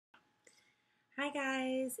Hi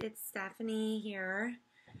guys, it's Stephanie here.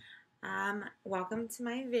 Welcome to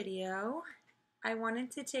my video. I wanted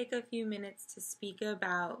to take a few minutes to speak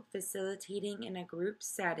about facilitating in a group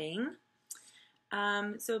setting.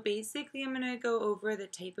 So basically I'm going to go over the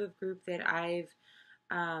type of group that I've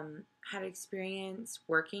had experience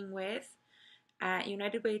working with. At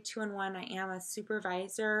United Way 2-in-1, I am a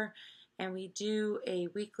supervisor and we do a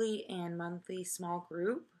weekly and monthly small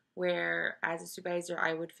group where as a supervisor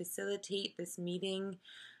I would facilitate this meeting.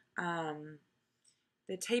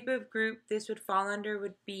 The type of group this would fall under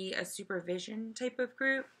would be a supervision type of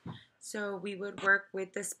group. So we would work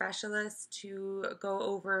with the specialists to go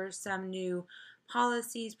over some new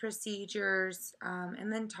policies, procedures,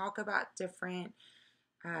 and then talk about different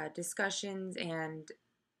discussions and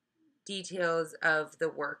details of the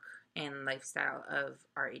work and lifestyle of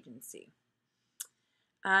our agency.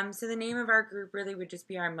 So the name of our group really would just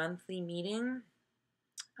be our monthly meeting.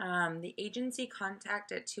 The agency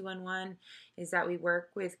contact at 2-in-1 is that we work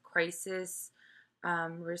with crisis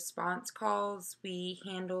response calls. We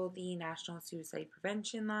handle the National Suicide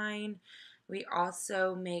Prevention Line. We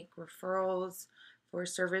also make referrals for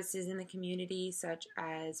services in the community such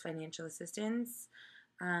as financial assistance.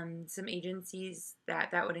 Some agencies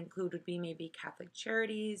that would include would be maybe Catholic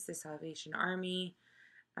Charities, the Salvation Army.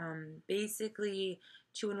 Basically,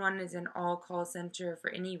 2-in-1 is an all-call center for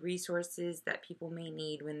any resources that people may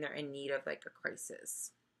need when they're in need of like a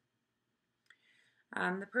crisis.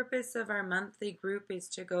 The purpose of our monthly group is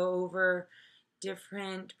to go over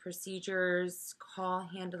different procedures, call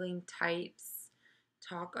handling types,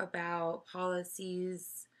 talk about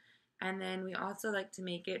policies, and then we also like to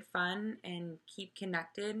make it fun and keep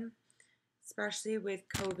connected, especially with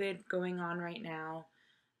COVID going on right now.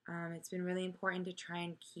 It's been really important to try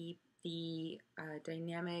and keep the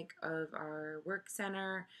dynamic of our work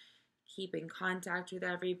center, keep in contact with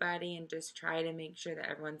everybody, and just try to make sure that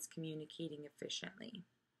everyone's communicating efficiently.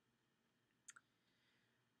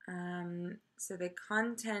 So the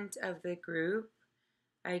content of the group,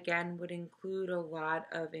 again, would include a lot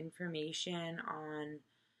of information on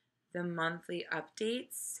the monthly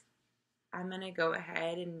updates. I'm going to go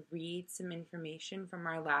ahead and read some information from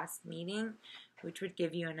our last meeting, which would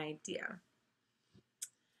give you an idea.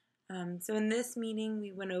 So in this meeting,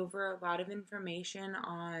 we went over a lot of information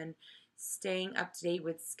on staying up to date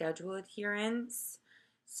with schedule adherence.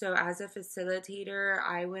 So as a facilitator,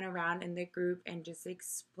 I went around in the group and just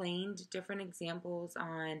explained different examples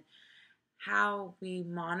on how we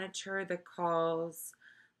monitor the calls,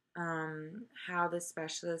 how the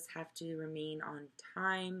specialists have to remain on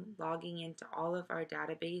time, logging into all of our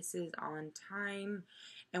databases on time,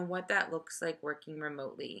 and what that looks like working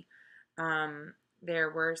remotely.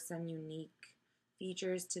 There were some unique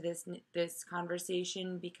features to this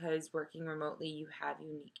conversation because working remotely you have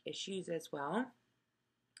unique issues as well.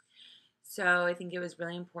 So I think it was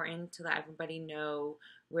really important to let everybody know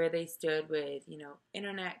where they stood with,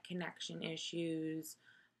 internet connection issues,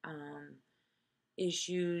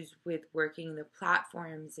 issues with working the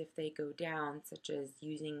platforms if they go down, such as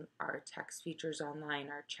using our text features online,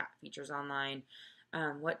 our chat features online,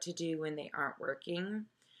 what to do when they aren't working.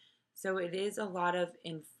 So it is a lot of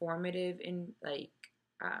informative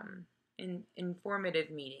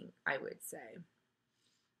informative meeting, I would say.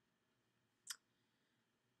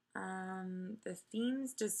 The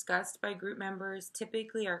themes discussed by group members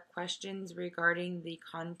typically are questions regarding the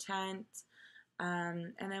content.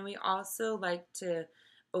 And then we also like to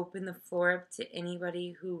open the floor up to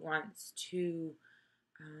anybody who wants to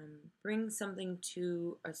bring something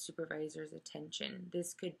to a supervisor's attention.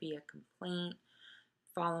 This could be a complaint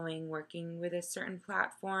following working with a certain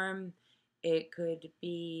platform. It could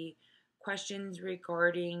be questions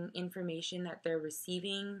regarding information that they're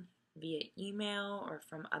receiving via email or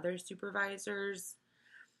from other supervisors.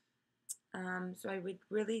 So I would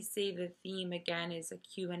really say the theme again is a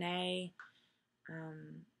Q&A.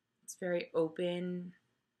 It's very open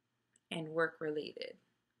and work related.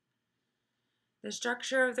 The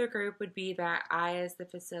structure of the group would be that I, as the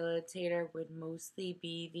facilitator, would mostly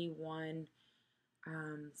be the one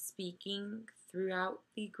speaking throughout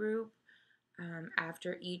the group.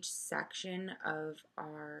 After each section of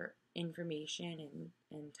our information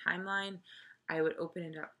and timeline, I would open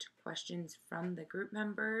it up to questions from the group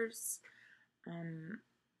members.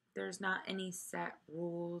 There's not any set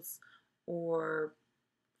rules or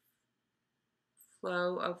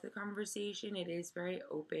flow of the conversation. It is very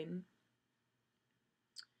open.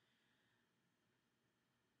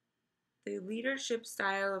 The leadership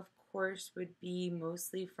style, of course, would be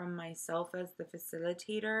mostly from myself as the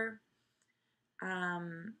facilitator.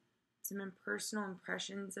 some personal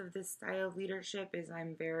impressions of this style of leadership is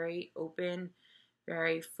I'm very open,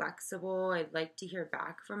 very flexible. I'd like to hear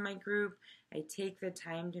back from my group. I take the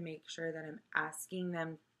time to make sure that I'm asking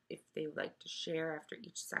them if they would like to share after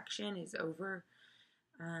each section is over.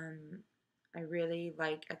 I really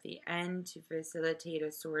like at the end to facilitate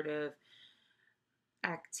a sort of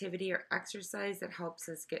activity or exercise that helps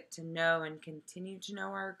us get to know and continue to know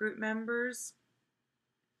our group members.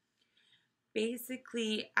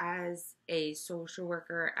 Basically, as a social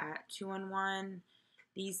worker at 2-on-1,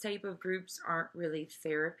 these type of groups aren't really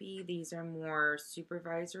therapy. These are more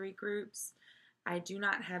supervisory groups. I do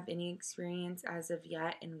not have any experience as of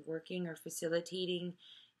yet in working or facilitating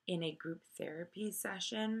in a group therapy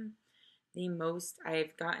session. The most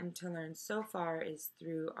I've gotten to learn so far is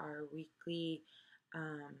through our weekly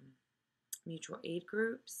mutual aid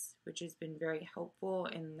groups, which has been very helpful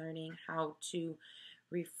in learning how to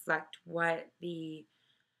reflect what the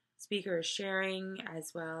speaker is sharing,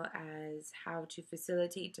 as well as how to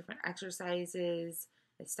facilitate different exercises,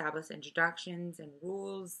 establish introductions and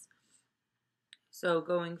rules. So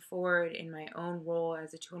going forward in my own role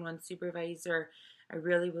as a 2-on-1 supervisor, I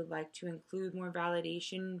really would like to include more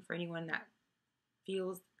validation for anyone that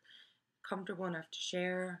feels comfortable enough to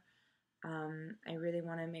share. I really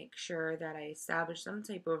want to make sure that I establish some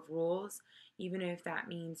type of rules, even if that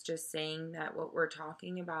means just saying that what we're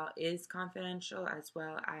talking about is confidential, as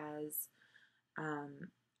well as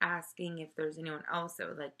asking if there's anyone else that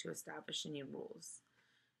would like to establish any rules.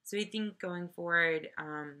 So I think going forward,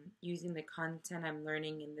 using the content I'm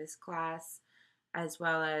learning in this class, as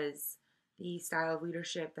well as the style of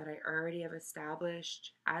leadership that I already have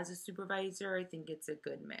established as a supervisor, I think it's a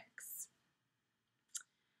good mix.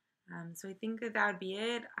 So I think that would be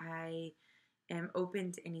it. I am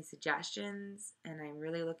open to any suggestions, and I'm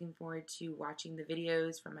really looking forward to watching the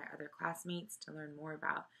videos from my other classmates to learn more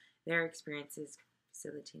about their experiences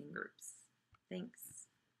facilitating groups. Thanks.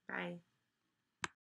 Bye.